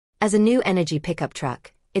As a new energy pickup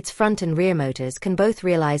truck, its front and rear motors can both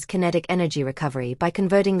realize kinetic energy recovery by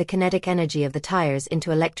converting the kinetic energy of the tires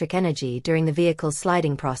into electric energy during the vehicle's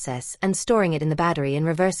sliding process and storing it in the battery in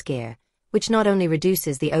reverse gear, which not only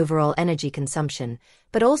reduces the overall energy consumption,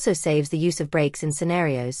 but also saves the use of brakes in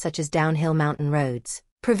scenarios such as downhill mountain roads,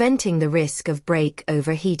 preventing the risk of brake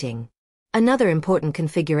overheating. Another important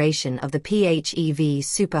configuration of the PHEV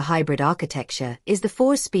super hybrid architecture is the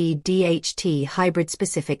 4-speed DHT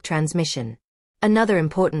hybrid-specific transmission. Another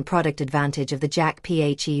important product advantage of the JAC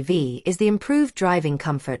PHEV is the improved driving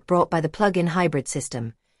comfort brought by the plug-in hybrid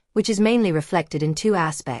system, which is mainly reflected in two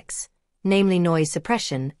aspects, namely noise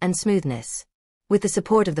suppression and smoothness. With the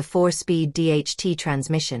support of the 4-speed DHT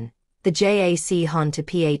transmission, the JAC Hantu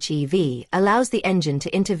PHEV allows the engine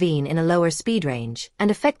to intervene in a lower speed range and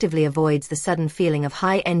effectively avoids the sudden feeling of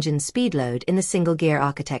high engine speed load in the single-gear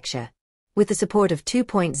architecture. With the support of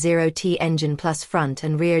 2.0T engine plus front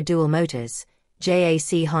and rear dual motors,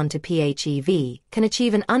 JAC Hantu PHEV can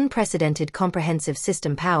achieve an unprecedented comprehensive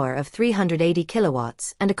system power of 380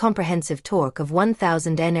 kilowatts and a comprehensive torque of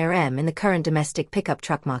 1000 Nm in the current domestic pickup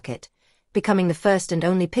truck market, becoming the first and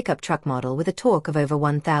only pickup truck model with a torque of over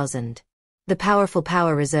 1000. The powerful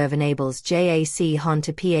power reserve enables JAC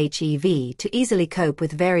Hantu PHEV to easily cope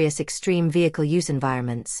with various extreme vehicle use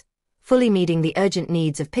environments, fully meeting the urgent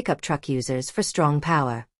needs of pickup truck users for strong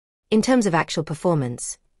power. In terms of actual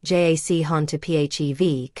performance, JAC Hantu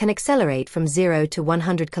PHEV can accelerate from 0 to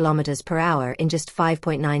 100 km per hour in just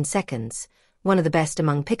 5.9 seconds, one of the best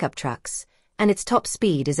among pickup trucks, and its top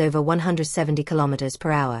speed is over 170 km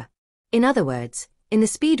per hour. In other words, in the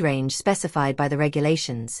speed range specified by the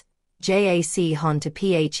regulations, JAC Hantu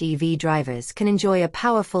PHEV drivers can enjoy a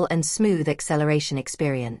powerful and smooth acceleration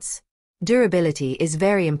experience. Durability is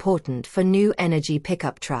very important for new energy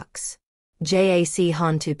pickup trucks. JAC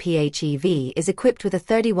Hantu PHEV is equipped with a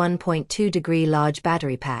 31.2-degree large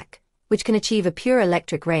battery pack, which can achieve a pure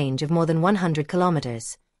electric range of more than 100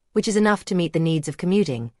 kilometers, which is enough to meet the needs of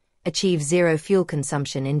commuting, achieve zero fuel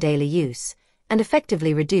consumption in daily use, and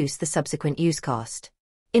effectively reduce the subsequent use cost.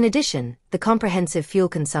 In addition, the comprehensive fuel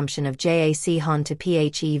consumption of JAC Hantu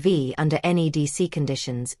PHEV under NEDC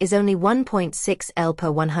conditions is only 1.6 L per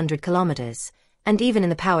 100 kilometers, and even in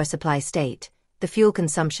the power supply state, the fuel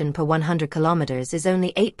consumption per 100 kilometers is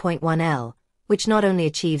only 8.1 L, which not only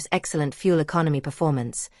achieves excellent fuel economy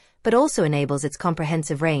performance, but also enables its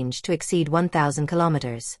comprehensive range to exceed 1,000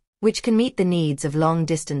 kilometers, which can meet the needs of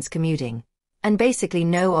long-distance commuting. And basically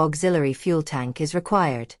no auxiliary fuel tank is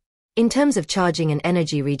required. In terms of charging and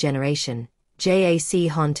energy regeneration,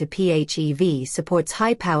 JAC Hantu PHEV supports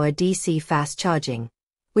high-power DC fast charging,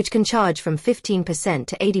 which can charge from 15%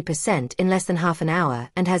 to 80% in less than half an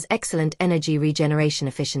hour and has excellent energy regeneration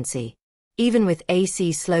efficiency. Even with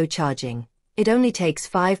AC slow charging, it only takes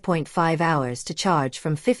 5.5 hours to charge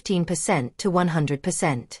from 15% to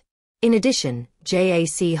 100%. In addition,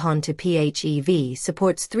 JAC Hantu PHEV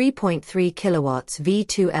supports 3.3 kilowatts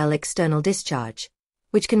V2L external discharge,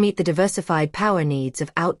 which can meet the diversified power needs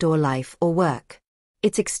of outdoor life or work.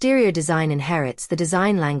 Its exterior design inherits the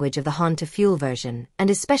design language of the Hantu fuel version and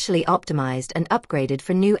is specially optimized and upgraded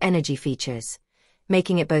for new energy features,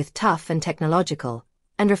 making it both tough and technological,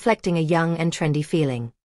 and reflecting a young and trendy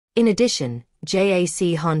feeling. In addition,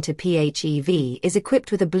 JAC Hantu PHEV is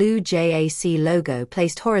equipped with a blue JAC logo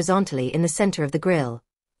placed horizontally in the center of the grille,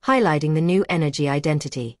 highlighting the new energy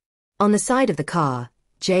identity. On the side of the car,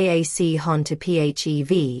 JAC Hantu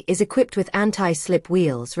PHEV is equipped with anti-slip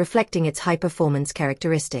wheels reflecting its high-performance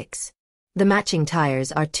characteristics. The matching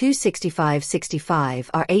tires are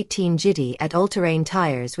 265/65 R18 GT at all-terrain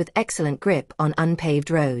tires with excellent grip on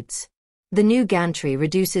unpaved roads. The new gantry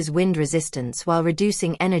reduces wind resistance while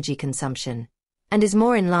reducing energy consumption, and is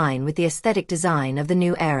more in line with the aesthetic design of the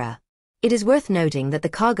new era. It is worth noting that the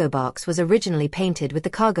cargo box was originally painted with the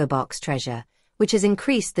cargo box treasure, which has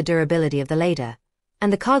increased the durability of the latter,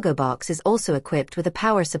 and the cargo box is also equipped with a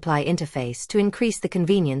power supply interface to increase the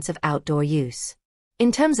convenience of outdoor use.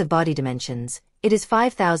 In terms of body dimensions, it is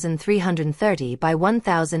 5,330 by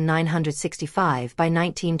 1,965 by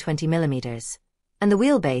 1920 mm, and the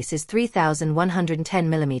wheelbase is 3,110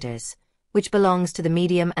 mm, which belongs to the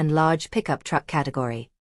medium and large pickup truck category.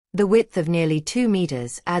 The width of nearly 2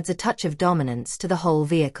 meters adds a touch of dominance to the whole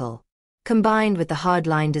vehicle. Combined with the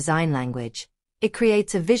hardline design language, it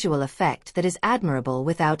creates a visual effect that is admirable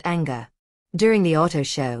without anger. During the auto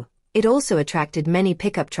show, it also attracted many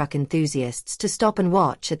pickup truck enthusiasts to stop and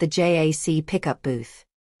watch at the JAC pickup booth.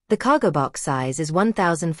 The cargo box size is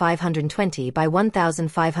 1,520 by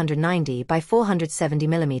 1,590 by 470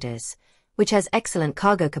 mm, which has excellent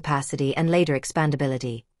cargo capacity and later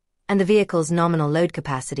expandability, and the vehicle's nominal load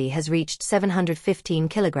capacity has reached 715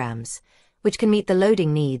 kilograms, which can meet the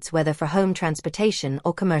loading needs whether for home transportation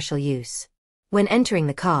or commercial use. When entering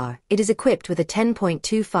the car, it is equipped with a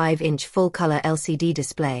 10.25-inch full-color LCD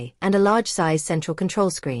display and a large-size central control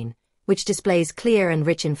screen, which displays clear and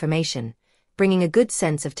rich information, bringing a good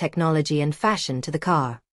sense of technology and fashion to the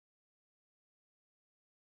car.